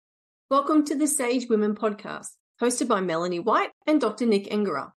Welcome to the Sage Women podcast, hosted by Melanie White and Dr. Nick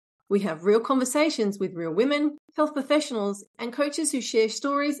Engera. We have real conversations with real women, health professionals, and coaches who share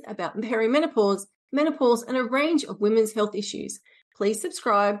stories about perimenopause, menopause, and a range of women's health issues. Please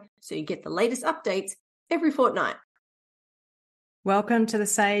subscribe so you get the latest updates every fortnight. Welcome to the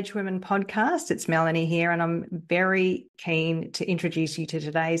Sage Women podcast. It's Melanie here, and I'm very keen to introduce you to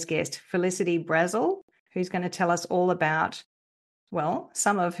today's guest, Felicity Brazil, who's going to tell us all about, well,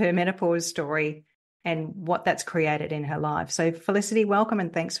 some of her menopause story and what that's created in her life. So, Felicity, welcome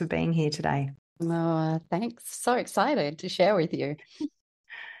and thanks for being here today. Thanks. So excited to share with you.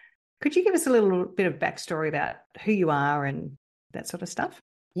 Could you give us a little bit of backstory about who you are and that sort of stuff?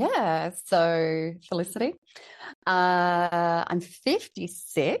 Yeah, so Felicity, I'm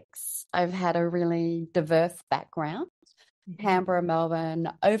 56. I've had a really diverse background. Canberra,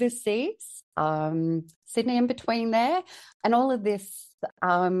 Melbourne, overseas, Sydney in between there. And all of this,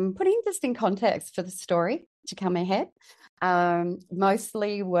 putting this in context for the story to come ahead,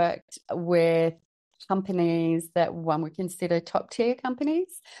 mostly worked with companies that one would consider top tier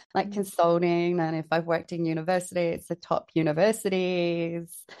companies, like consulting. And if I've worked in university, it's the top universities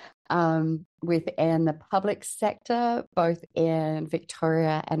within the public sector, both in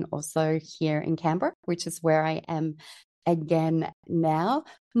Victoria and also here in Canberra, which is where I am again now,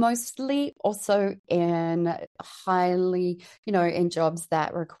 mostly also in highly, in jobs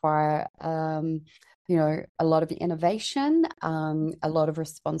that require, a lot of innovation, a lot of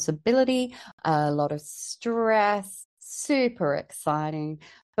responsibility, a lot of stress, super exciting.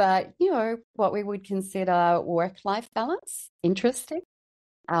 But, what we would consider work-life balance, interesting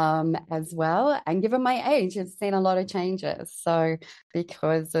as well. And given my age, I've seen a lot of changes. So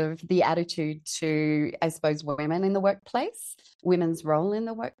because of the attitude to, I suppose, women in the workplace, women's role in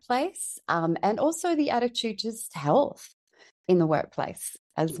the workplace, and also the attitude to just health in the workplace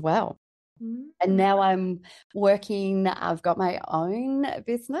as well. And now I'm working, I've got my own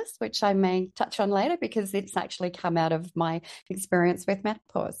business, which I may touch on later because it's actually come out of my experience with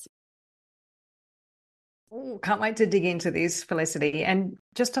menopause. Oh, can't wait to dig into this, Felicity. And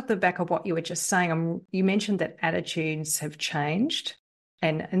just off the back of what you were just saying, you mentioned that attitudes have changed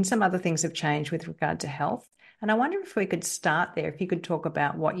and some other things have changed with regard to health. And I wonder if we could start there, if you could talk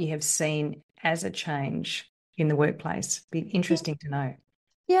about what you have seen as a change in the workplace. Be interesting to know.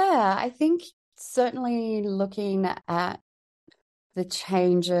 Yeah, I think certainly looking at the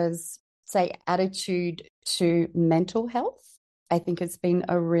changes, say, attitude to mental health, I think it's been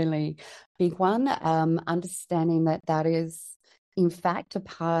a really big one. Understanding that that is, in fact, a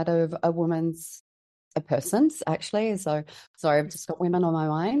part of a person's actually. So, sorry, I've just got women on my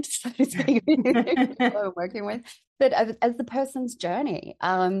mind, so to speak, that I'm working with. But as the person's journey,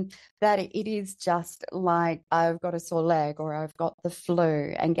 that it is just like I've got a sore leg or I've got the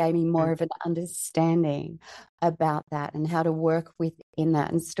flu, and gaining more of an understanding about that and how to work within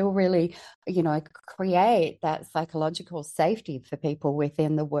that and still really, create that psychological safety for people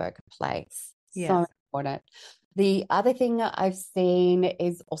within the workplace. Yes. So important. The other thing that I've seen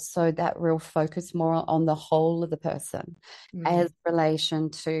is also that real focus more on the whole of the person as relation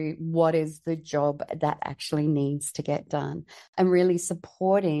to what is the job that actually needs to get done, and really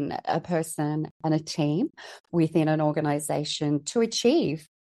supporting a person and a team within an organization to achieve,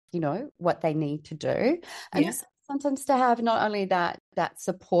 what they need to do. And just sometimes to have not only that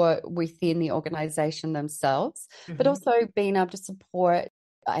support within the organization themselves, but also being able to support,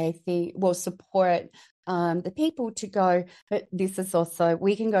 the people to go, but this is also,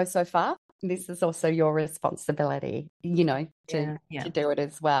 we can go so far. This is also your responsibility, to do it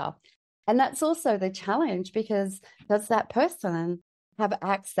as well. And that's also the challenge, because does that person have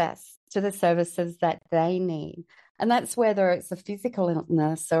access to the services that they need? And that's whether it's a physical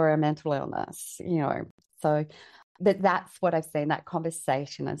illness or a mental illness, So that's what I've seen, that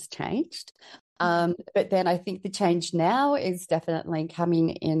conversation has changed. But then I think the change now is definitely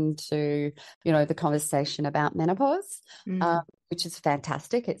coming into, the conversation about menopause, which is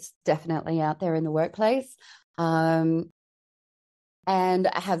fantastic. It's definitely out there in the workplace, and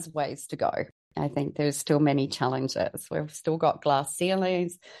it has ways to go. I think there's still many challenges. We've still got glass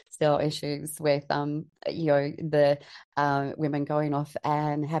ceilings, still issues with, the women going off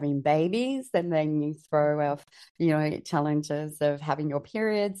and having babies, and then you throw off, challenges of having your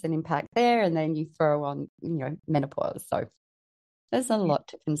periods and impact there, and then you throw on, menopause. So there's a lot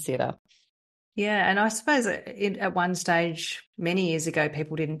to consider. Yeah, and I suppose at one stage, many years ago,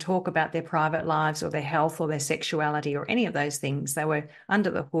 people didn't talk about their private lives or their health or their sexuality or any of those things. They were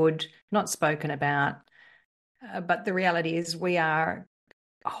under the hood, not spoken about. But the reality is we are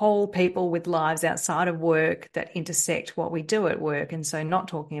whole people with lives outside of work that intersect what we do at work. And so not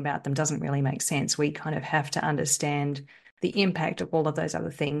talking about them doesn't really make sense. We kind of have to understand the impact of all of those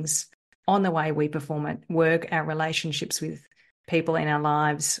other things on the way we perform at work, our relationships with people in our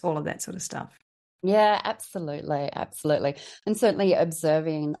lives, all of that sort of stuff. Yeah, absolutely. Absolutely. And certainly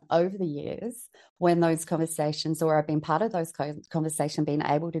observing over the years when those conversations, or I've been part of those conversations being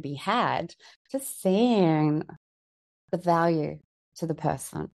able to be had, just seeing the value to the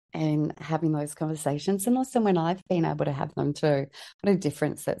person and having those conversations. And also when I've been able to have them too, what a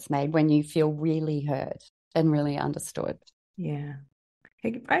difference that's made when you feel really heard and really understood. Yeah.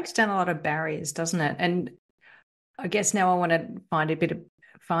 It breaks down a lot of barriers, doesn't it? And I guess now I want to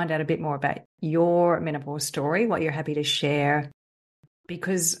find out a bit more about your menopause story, what you're happy to share,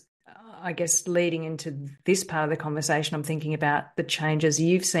 because I guess leading into this part of the conversation, I'm thinking about the changes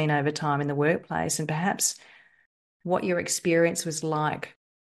you've seen over time in the workplace and perhaps what your experience was like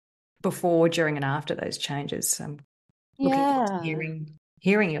before, during, and after those changes. Looking forward to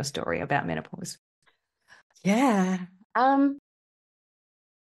hearing your story about menopause. Yeah.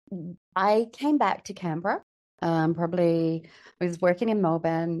 I came back to Canberra. Probably I was working in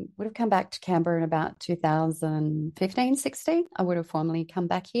Melbourne, would have come back to Canberra in about 2015, 16. I would have formally come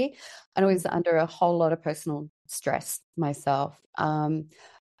back here. And I was under a whole lot of personal stress myself.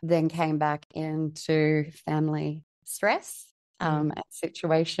 Then came back into family stress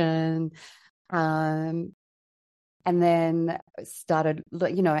situation. And then started,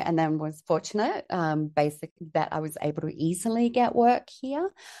 and then was fortunate, basically, that I was able to easily get work here.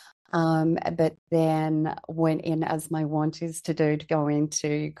 But then went in, as my want is to do, to go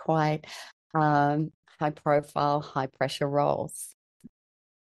into quite high profile, high pressure roles.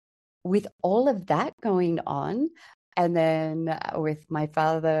 With all of that going on, and then with my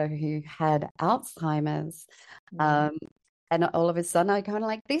father who had Alzheimer's, and all of a sudden I kind of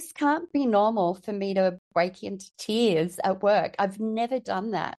like, this can't be normal for me to break into tears at work. I've never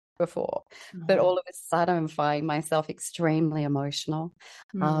done that before. But all of a sudden I'm finding myself extremely emotional.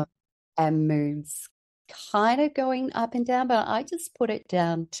 And moods kind of going up and down, but I just put it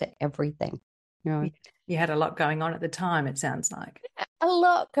down to everything. You had a lot going on at the time, it sounds like. A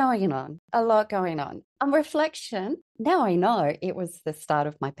lot going on. On reflection, now I know it was the start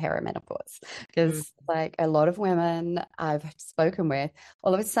of my perimenopause, because like a lot of women I've spoken with,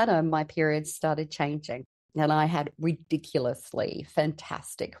 all of a sudden my periods started changing. And I had ridiculously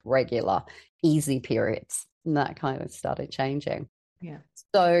fantastic, regular, easy periods. And that kind of started changing. Yeah.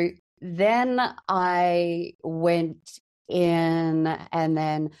 So then I went in, and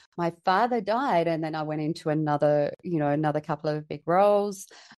then my father died, and then I went into another couple of big roles.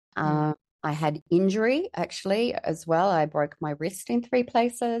 I had injury actually as well. I broke my wrist in 3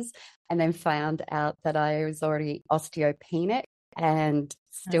 places, and then found out that I was already osteopenic and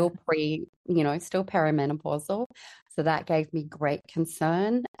still still perimenopausal. So that gave me great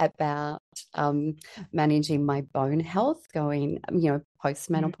concern about managing my bone health going,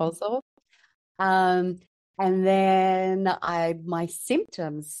 postmenopausal. And then my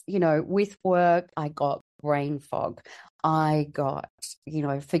symptoms, with work, I got brain fog. I got,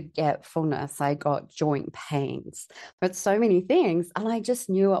 forgetfulness. I got joint pains, but so many things. And I just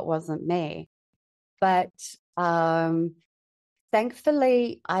knew it wasn't me. But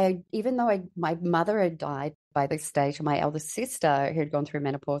thankfully, even though my mother had died by this stage, and my eldest sister, who had gone through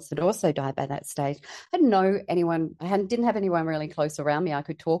menopause, had also died by that stage, I didn't know anyone. Didn't have anyone really close around me I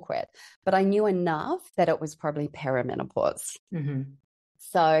could talk with, but I knew enough that it was probably perimenopause.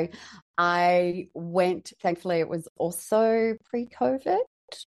 So I went. Thankfully, it was also pre-COVID.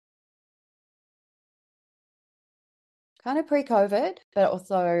 Kind of pre-COVID, but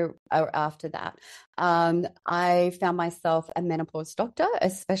also after that. I found myself a menopause doctor, a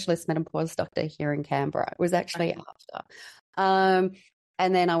specialist menopause doctor here in Canberra. It was actually after.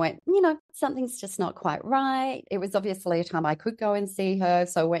 And then I went, something's just not quite right. It was obviously a time I could go and see her.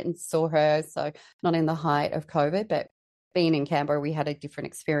 So I went and saw her. So not in the height of COVID, but being in Canberra, we had a different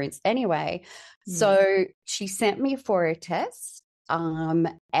experience anyway. So she sent me for a test. And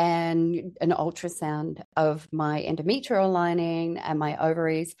an ultrasound of my endometrial lining and my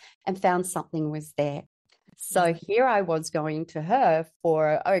ovaries, and found something was there. So here I was going to her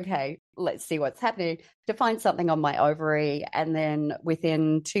for, okay, let's see what's happening, to find something on my ovary. And then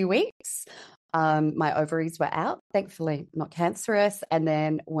within 2 weeks, my ovaries were out, thankfully not cancerous, and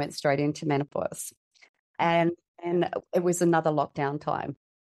then went straight into menopause. And it was another lockdown time.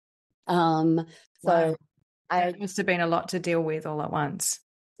 So it must have been a lot to deal with all at once.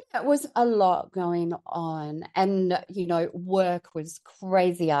 It was a lot going on, and work was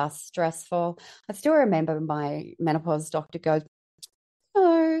crazy ass stressful. I still remember my menopause doctor goes,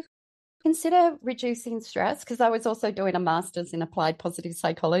 know, consider reducing stress, because I was also doing a master's in applied positive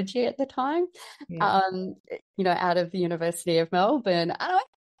psychology at the time, Yeah. out of the University of Melbourne. And I went,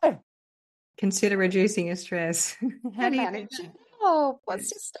 oh, Consider reducing your stress. How do you do manage. that? Oh,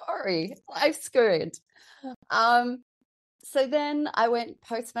 what's your story? Life's good. So then I went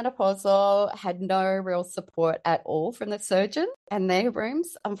postmenopausal, had no real support at all from the surgeon and their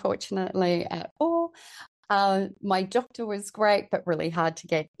rooms, unfortunately, at all. My doctor was great, but really hard to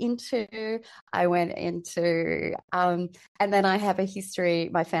get into. I went into, and then I have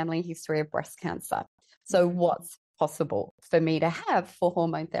my family history of breast cancer. So what's possible for me to have for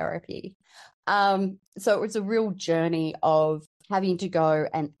hormone therapy? So it was a real journey of having to go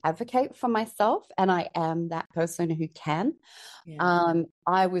and advocate for myself. And I am that person who can. Yeah.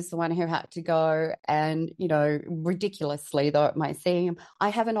 I was the one who had to go and, ridiculously, though it might seem, I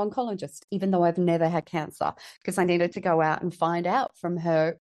have an oncologist, even though I've never had cancer, because I needed to go out and find out from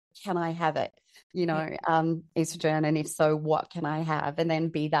her, can I have it? Estrogen, and if so, what can I have? And then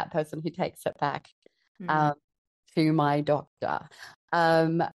be that person who takes it back to my doctor.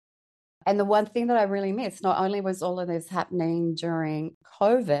 And the one thing that I really missed, not only was all of this happening during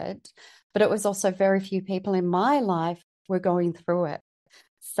COVID, but it was also very few people in my life were going through it.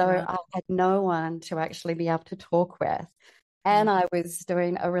 So Right. I had no one to actually be able to talk with. And I was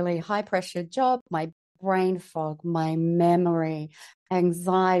doing a really high pressure job. My brain fog, my memory,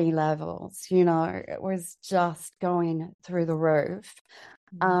 anxiety levels, it was just going through the roof.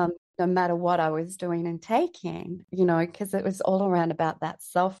 No matter what I was doing and taking, because it was all around about that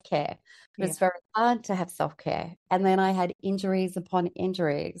self-care. It was very hard to have self-care. And then I had injuries upon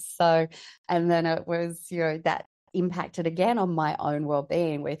injuries. So, and then it was, that impacted again on my own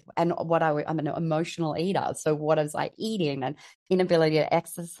well-being I'm an emotional eater. So what was I eating and inability to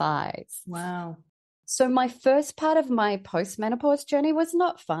exercise? Wow. So my first part of my postmenopause journey was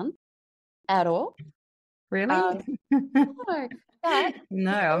not fun at all. Really? No, but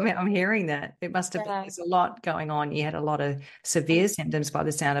No, I'm hearing that. It must have been, there's a lot going on. You had a lot of severe symptoms by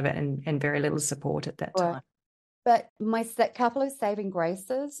the sound of it, and very little support at that time. But my couple of saving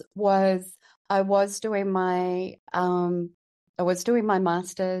graces was I was doing my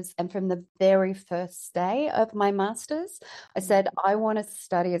master's, and from the very first day of my master's, I said I want to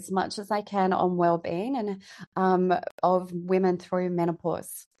study as much as I can on well-being and of women through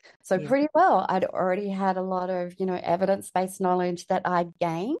menopause. So pretty well, I'd already had a lot of, evidence-based knowledge that I'd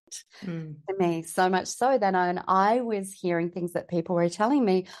gained to me, so much so that I was hearing things that people were telling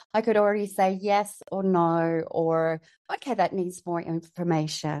me, I could already say yes or no, or, okay, that needs more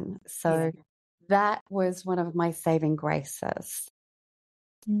information. So that was one of my saving graces.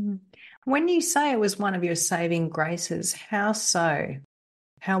 When you say it was one of your saving graces, how so?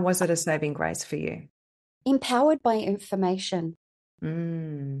 How was it a saving grace for you? Empowered by information.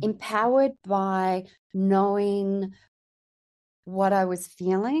 Empowered by knowing what I was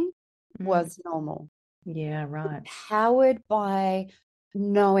feeling was normal. Yeah, right. Empowered by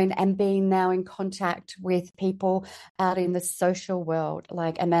knowing and being now in contact with people out in the social world,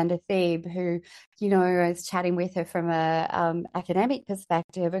 like Amanda Thebe, who, I was chatting with her from a academic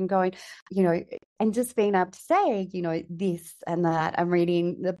perspective and going, and just being able to say, this and that, and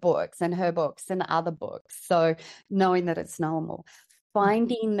reading the books and her books and other books. So knowing that it's normal.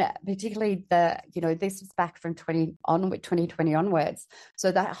 Finding particularly this was back from 2020 onwards.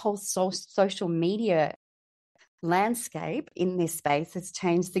 So that whole social media landscape in this space has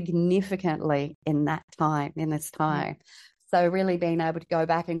changed significantly in this time. So really being able to go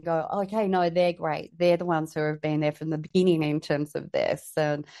back and go, okay, no, they're great. They're the ones who have been there from the beginning in terms of this,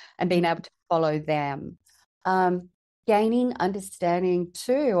 and being able to follow them. Gaining understanding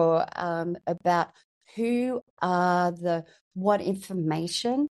too, or about what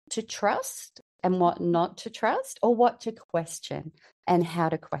information to trust and what not to trust, or what to question and how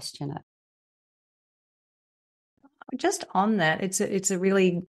to question it. Just on that, it's a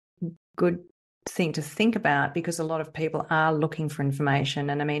really good thing to think about, because a lot of people are looking for information.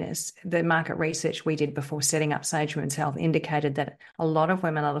 And I mean, it's the market research we did before setting up Sage Women's Health indicated that a lot of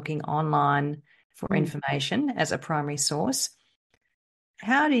women are looking online for information as a primary source.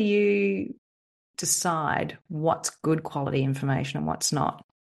 How do you decide what's good quality information and what's not?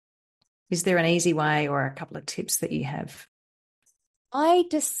 Is there an easy way or a couple of tips that you have? I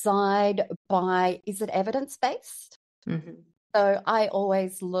decide by, is it evidence-based? So I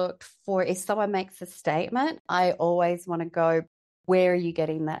always look for, if someone makes a statement, I always want to go, where are you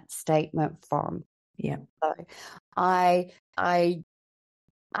getting that statement from? Yeah. So I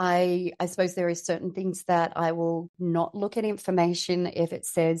suppose there are certain things that I will not look at information if it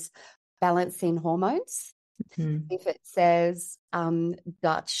says balancing hormones. If it says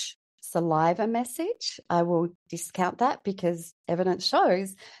Dutch saliva message, I will discount that because evidence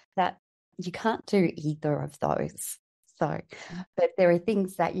shows that you can't do either of those. So, but there are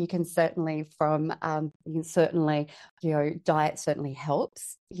things that you can certainly diet certainly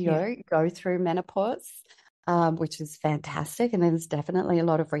helps, go through menopause, which is fantastic. And there's definitely a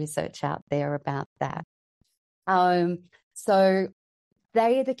lot of research out there about that. So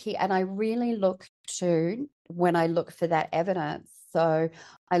they are the key. And I really look to when I look for that evidence. So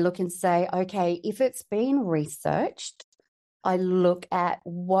I look and say, okay, if it's been researched, I look at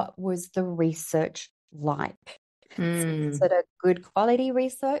what was the research like. So is it a good quality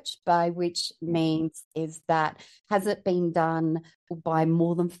research, by which means is that has it been done by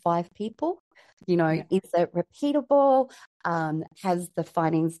more than 5 people? Is it repeatable? Has the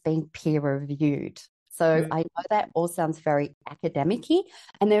findings been peer reviewed? So I know that all sounds very academic-y,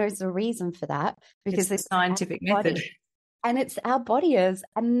 and there is a reason for that because it's a scientific method. And our body is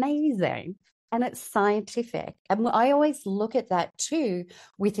amazing and it's scientific. And I always look at that too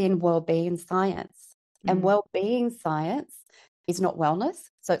within wellbeing science. And wellbeing science is not wellness.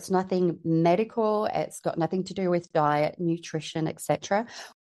 So it's nothing medical. It's got nothing to do with diet, nutrition, etc.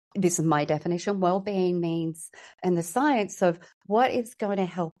 This is my definition. Wellbeing means, and the science of what is going to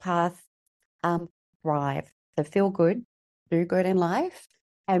help us thrive, so feel good, do good in life,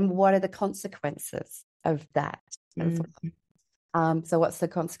 and what are the consequences of that as well. So what's the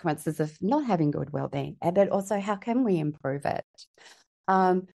consequences of not having good wellbeing? But also, how can we improve it?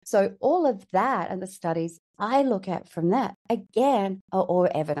 So all of that and the studies I look at from that, again, are all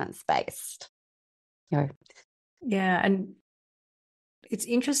evidence-based. Yeah, and it's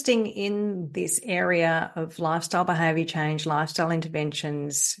interesting in this area of lifestyle behaviour change, lifestyle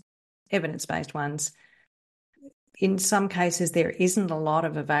interventions, evidence-based ones. In some cases, there isn't a lot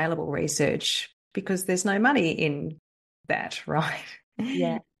of available research because there's no money in that, right?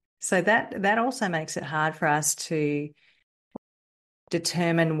 Yeah. So that also makes it hard for us to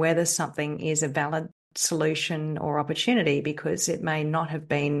determine whether something is a valid solution or opportunity because it may not have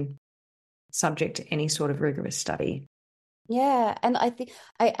been subject to any sort of rigorous study. Yeah, and I think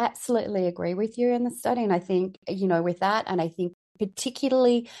I absolutely agree with you in the study. And I think, with that, and I think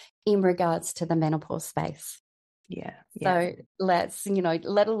particularly in regards to the menopause space. Yeah. So let's,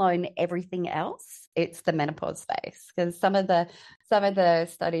 let alone everything else, it's the menopause space. Because some of the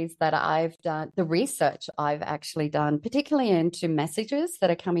studies that I've done, the research I've actually done, particularly into messages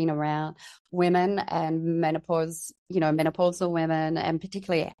that are coming around women and menopause, menopausal women, and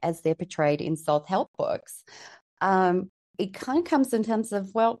particularly as they're portrayed in self-help books, it kind of comes in terms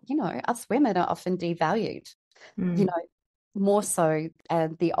of, us women are often devalued, more so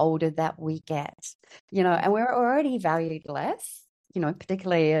the older that we get, and we're already valued less,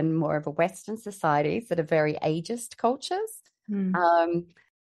 particularly in more of a Western societies that are very ageist cultures.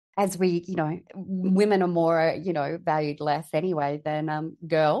 As we, women are more, valued less anyway than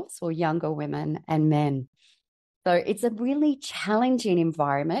girls or younger women and men. So it's a really challenging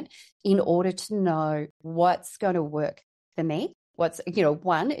environment in order to know what's going to work for me.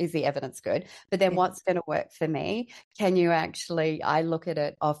 One, is the evidence good? But then what's going to work for me? Can you actually, I look at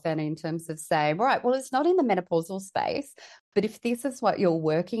it often in terms of saying, all right, well, it's not in the menopausal space, but if this is what you're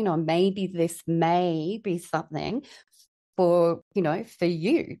working on, maybe this may be something for you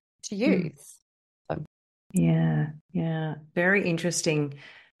to use. Yeah. Very interesting.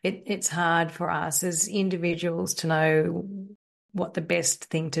 It's hard for us as individuals to know what the best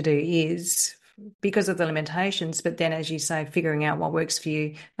thing to do is because of the limitations. But then, as you say, figuring out what works for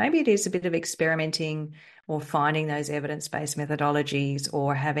you, maybe it is a bit of experimenting or finding those evidence-based methodologies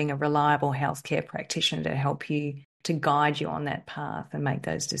or having a reliable healthcare practitioner to help you, to guide you on that path and make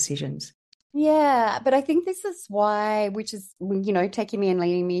those decisions. Yeah, but I think this is why, which is, taking me and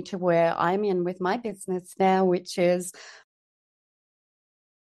leading me to where I'm in with my business now, which is,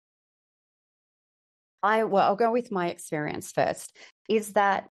 I'll go with my experience first, is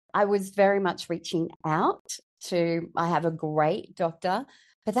that I was very much reaching out I have a great doctor,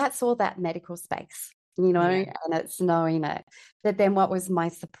 but that's all that medical space, and it's knowing it. But then what was my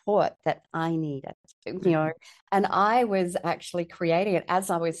support that I needed, and I was actually creating it as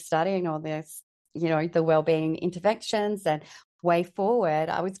I was studying all this, the wellbeing interventions and way forward.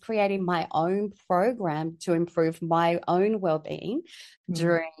 I was creating my own program to improve my own wellbeing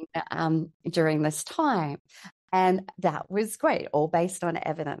during this time. And that was great, all based on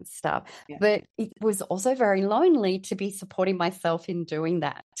evidence stuff. Yeah. But it was also very lonely to be supporting myself in doing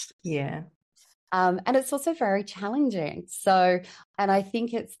that. Yeah. And it's also very challenging. So, and I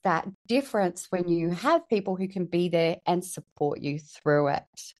think it's that difference when you have people who can be there and support you through it.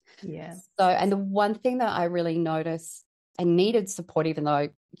 Yeah. So, and the one thing that I really noticed, I needed support, even though,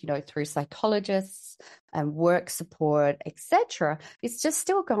 through psychologists and work support, etc., it's just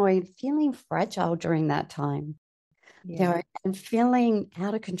still feeling fragile during that time. Yeah. And feeling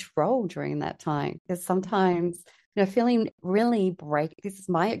out of control during that time. Because sometimes, feeling really this is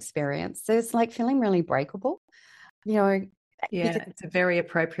my experience. So it's like feeling really breakable, Yeah, because, it's a very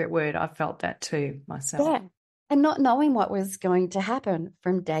appropriate word. I felt that too myself. yeah, and not knowing what was going to happen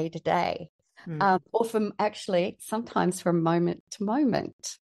from day to day, or from actually sometimes from moment to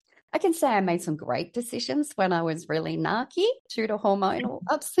moment. I can say I made some great decisions when I was really narky due to hormonal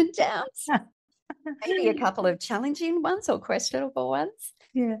ups and downs. Maybe a couple of challenging ones or questionable ones.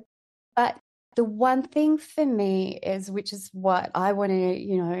 Yeah. But the one thing for me which is what I want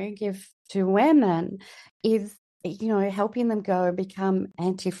to, give to women is, helping them go and become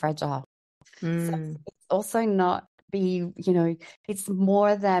anti-fragile. So it's also not it's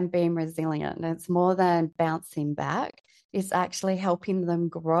more than being resilient. It's more than bouncing back. It's actually helping them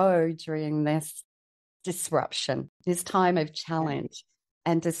grow during this disruption, this time of challenge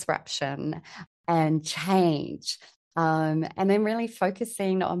and disruption and change. And then really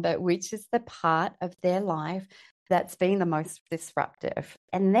focusing on which is the part of their life that's been the most disruptive.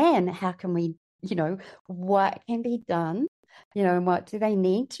 And then how can we, what can be done, and what do they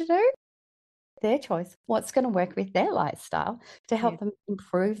need to do? Their choice. What's going to work with their lifestyle to help them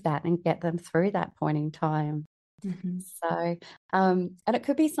improve that and get them through that point in time. So, and it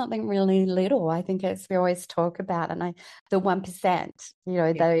could be something really little. I think we always talk about, the 1%,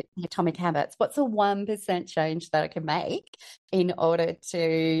 the atomic habits. What's a 1% change that I can make in order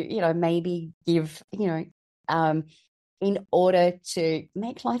to, maybe give, in order to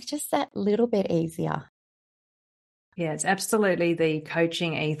make life just that little bit easier. Yeah, it's absolutely the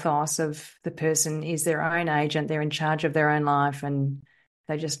coaching ethos of the person is their own agent. They're in charge of their own life, and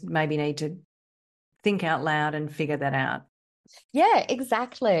they just maybe need to think out loud and figure that out. Yeah,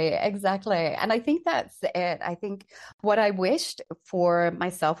 exactly. And I think that's it. I think what I wished for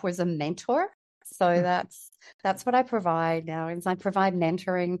myself was a mentor. So that's what I provide now, is I provide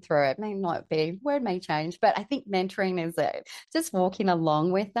mentoring through it. May not be, word may change, but I think mentoring is just walking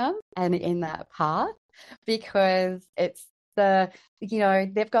along with them and in that path, because it's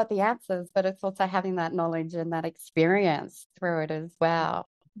they've got the answers, but it's also having that knowledge and that experience through it as well.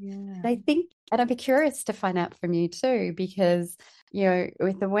 Yeah. I think, and I'd be curious to find out from you too, because,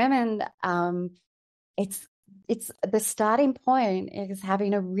 with the women, it's the starting point is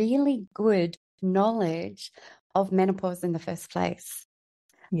having a really good knowledge of menopause in the first place.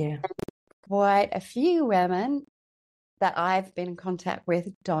 Yeah. Quite a few women that I've been in contact with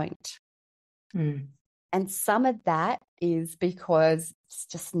don't. And some of that is because it's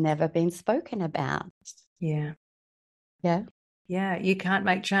just never been spoken about. Yeah. Yeah. Yeah, you can't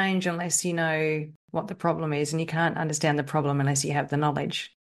make change unless you know what the problem is, and you can't understand the problem unless you have the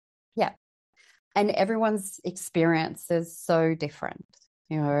knowledge. Yeah. And everyone's experience is so different.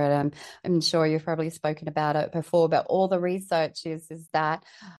 And I'm sure you've probably spoken about it before, but all the research is that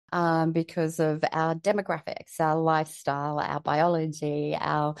because of our demographics, our lifestyle, our biology,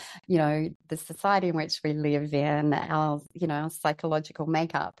 our, the society in which we live in, our, our psychological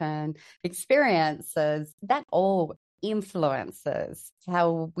makeup and experiences, that all influences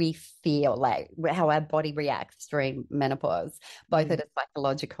how we feel, like how our body reacts during menopause, both at a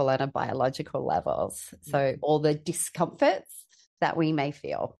psychological and a biological levels. So all the discomforts that we may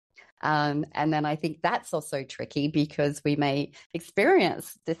feel. And then I think that's also tricky, because we may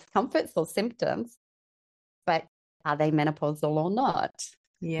experience discomforts or symptoms, but are they menopausal or not?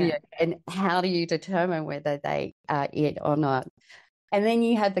 Yeah. And how do you determine whether they are it or not? And then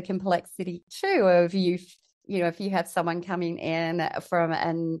you have the complexity too of if you have someone coming in from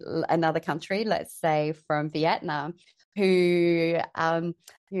another country, let's say from Vietnam, who,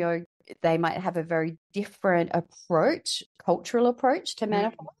 they might have a very different cultural approach to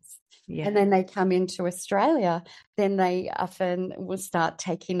menopause. Yeah. And then they come into Australia, then they often will start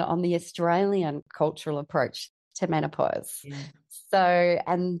taking on the Australian cultural approach to menopause. Yeah. So,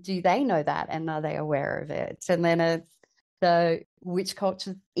 and do they know that? And are they aware of it? And then it's which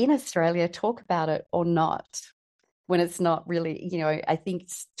cultures in Australia talk about it or not, when it's not really, I think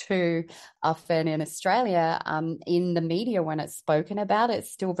it's too often in Australia, in the media, when it's spoken about,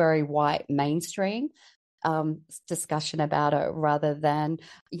 it's still very white mainstream discussion about it, rather than,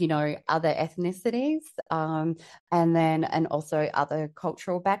 other ethnicities, and also other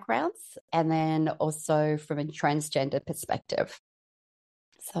cultural backgrounds, and then also from a transgender perspective.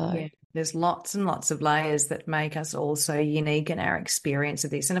 So There's lots and lots of layers that make us all so unique in our experience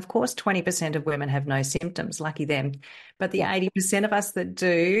of this. And of course, 20% of women have no symptoms, lucky them. But the 80% of us that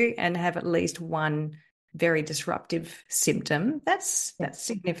do and have at least one very disruptive symptom, that's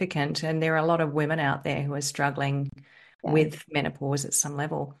significant. And there are a lot of women out there who are struggling with menopause at some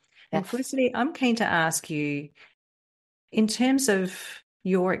level. And Felicity, I'm keen to ask you, in terms of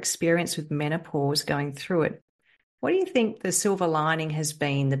your experience with menopause going through it, what do you think the silver lining has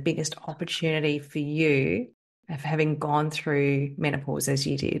been, the biggest opportunity for you of having gone through menopause as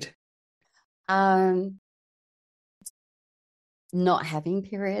you did? Not having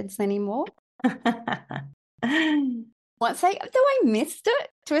periods anymore. Though I missed it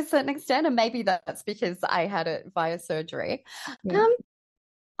to a certain extent, and maybe that's because I had it via surgery. Yeah.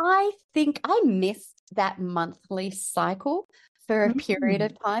 I think I missed that monthly cycle for a period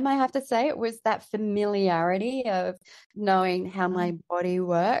of time. I have to say it was that familiarity of knowing how my body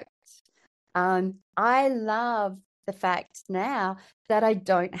worked. I love the fact now that I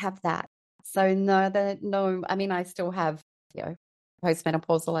don't have that. So I mean, I still have,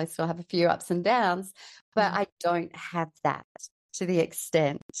 postmenopausal, I still have a few ups and downs, but I don't have that to the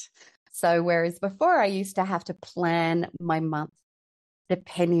extent. So whereas before I used to have to plan my month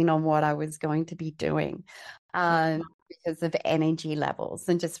depending on what I was going to be doing, because of energy levels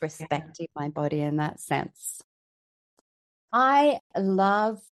and just respecting my body in that sense. I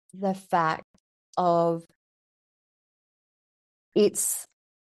love the fact of it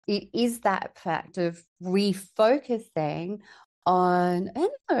is that fact of refocusing on, I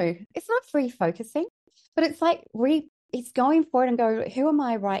don't know, it's not refocusing, but it's like it's going forward and go, who am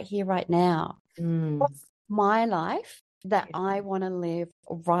I right here, right now? What's my life that I want to live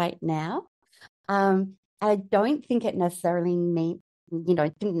right now? I don't think it necessarily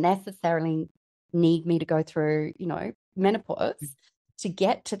didn't necessarily need me to go through, menopause to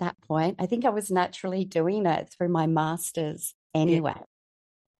get to that point. I think I was naturally doing it through my master's anyway. Yeah.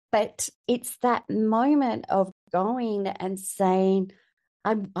 But it's that moment of going and saying,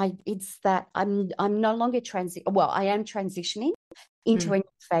 I'm no longer I am transitioning into a new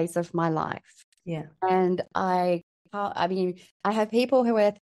phase of my life. Yeah. And I have people who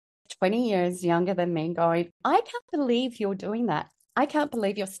are 20 years younger than me going, I can't believe you're doing that. I can't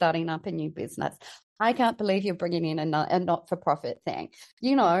believe you're starting up a new business. I can't believe you're bringing in a not-for-profit thing,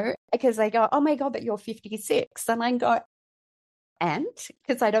 because they go, oh my God, but you're 56. And I go, and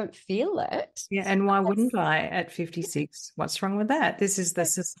because I don't feel it. Yeah, and why wouldn't I at 56? What's wrong with that? This is the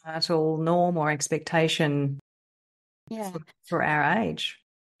societal norm or expectation for our age.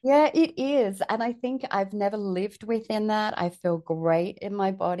 Yeah, it is. And I think I've never lived within that. I feel great in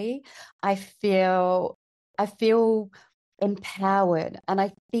my body. I feel empowered. And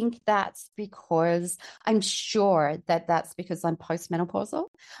I think that's because I'm sure that's because I'm postmenopausal.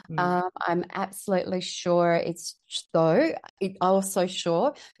 I'm absolutely sure it's also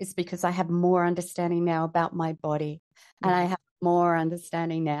sure it's because I have more understanding now about my body. And I have more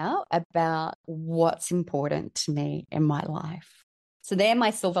understanding now about what's important to me in my life. So they're my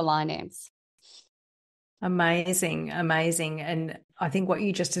silver linings. Amazing, amazing. And I think what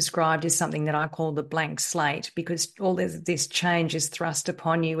you just described is something that I call the blank slate, because all this change is thrust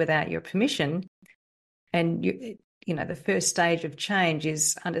upon you without your permission. And, the first stage of change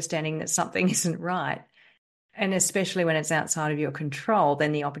is understanding that something isn't right. And especially when it's outside of your control,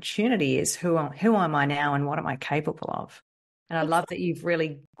 then the opportunity is who am I now and what am I capable of? And I love that you've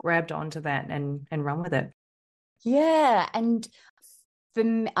really grabbed onto that and run with it. Yeah. And for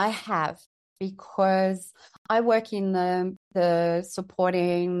me, I have, because I work in the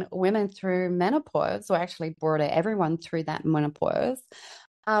supporting women through menopause, or actually brought everyone through that menopause,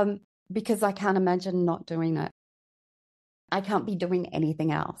 because I can't imagine not doing it. I can't be doing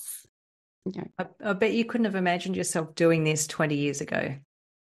anything else. I bet you couldn't have imagined yourself doing this 20 years ago.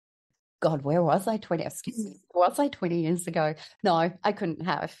 God, where was I 20? Was I 20 years ago? No, I couldn't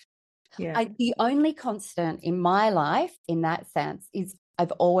have. Yeah. The only constant in my life in that sense is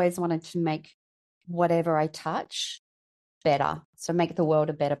I've always wanted to make whatever I touch better. So make the world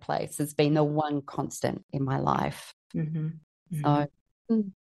a better place has been the one constant in my life. So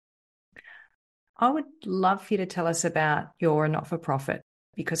I would love for you to tell us about your not-for-profit,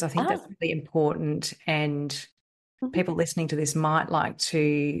 because I think that's really important, and people listening to this might like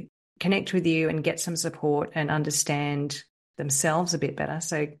to connect with you and get some support and understand themselves a bit better.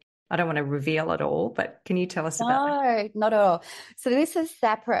 So I don't want to reveal it all, but can you tell us about that? No, not at all. So this is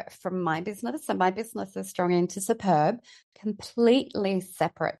separate from my business. So my business is Strong into Superb. Completely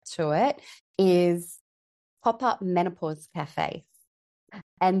separate to it is Pop-Up Menopause Café.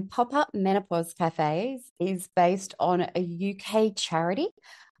 And Pop-Up Menopause Cafes is based on a UK charity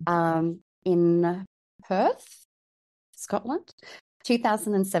in Perth, Scotland.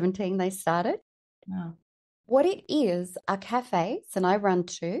 2017 they started. Wow. What it is are cafes, and I run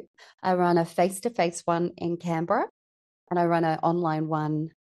two. I run a face-to-face one in Canberra, and I run an online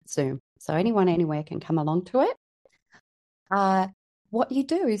one, Zoom. So anyone anywhere can come along to it. What you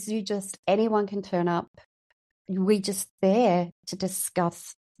do is anyone can turn up. We just there to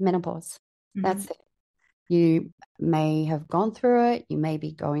discuss menopause. Mm-hmm. That's it. You may have gone through it. You may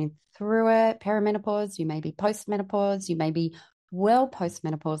be going through it, perimenopause. You may be postmenopause. You may be well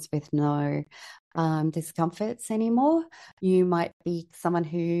postmenopause with no discomforts anymore. You might be someone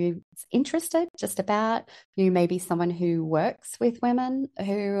who's interested just about. You may be someone who works with women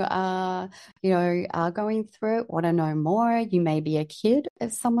who are going through it, want to know more. You may be a kid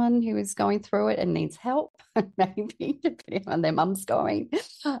of someone who is going through it and needs help, maybe depending on their mum's going,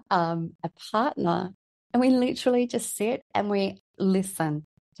 a partner. And we literally just sit and we listen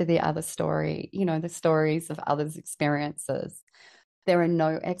to the other story, the stories of others' experiences. There are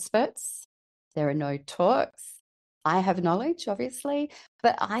no experts. There are no talks. I have knowledge, obviously,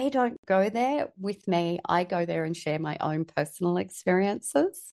 but I don't go there with me. I go there and share my own personal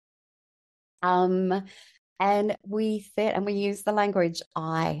experiences. And we sit and we use the language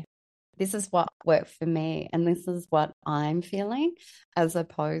I. This is what worked for me, and this is what I'm feeling, as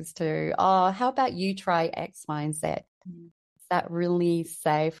opposed to, how about you try X, Y, and Z? It's that really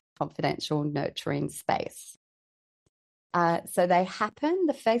safe, confidential, nurturing space. So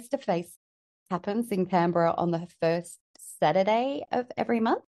the face-to-face happens in Canberra on the first Saturday of every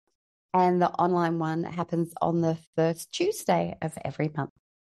month, and the online one happens on the first Tuesday of every month.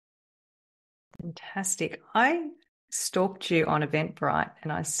 Fantastic. I stalked you on Eventbrite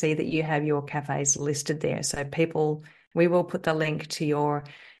and I see that you have your cafes listed there. So we will put the link to your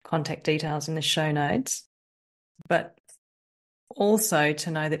contact details in the show notes. But also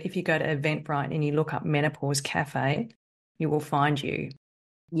to know that if you go to Eventbrite and you look up Menopause Cafe, you will find you.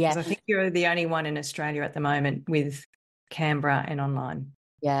 Yeah. Because I think you're the only one in Australia at the moment with Canberra and online.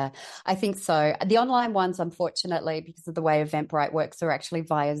 Yeah, I think so. The online ones, unfortunately, because of the way Eventbrite works, are actually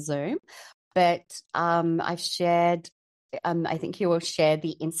via Zoom. But I've shared, I think you will share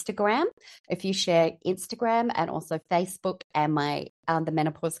the Instagram. If you share Instagram and also Facebook and the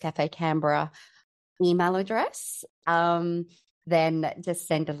Menopause Cafe Canberra email address, then just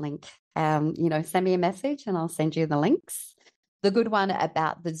send a link. Send me a message and I'll send you the links. The good one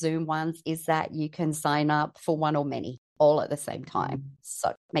about the Zoom ones is that you can sign up for one or many all at the same time.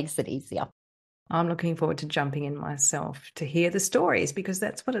 So it makes it easier. I'm looking forward to jumping in myself to hear the stories, because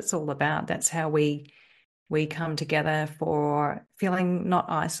that's what it's all about. That's how we come together, for feeling not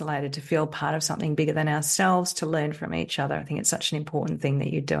isolated, to feel part of something bigger than ourselves, to learn from each other. I think it's such an important thing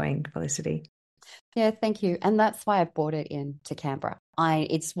that you're doing, Felicity. Yeah, thank you. And that's why I brought it in to Canberra.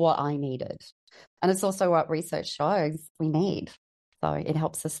 It's what I needed. And it's also what research shows we need. So it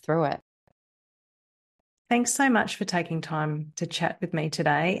helps us through it. Thanks so much for taking time to chat with me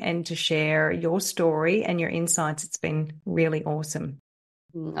today and to share your story and your insights. It's been really awesome.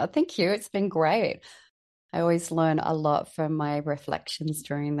 Thank you. It's been great. I always learn a lot from my reflections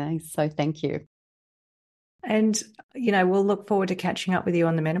during these. So thank you. And, we'll look forward to catching up with you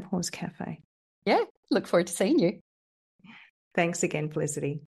on the Menopause Cafe. Yeah, look forward to seeing you. Thanks again,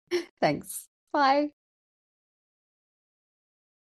 Felicity. Thanks. Bye.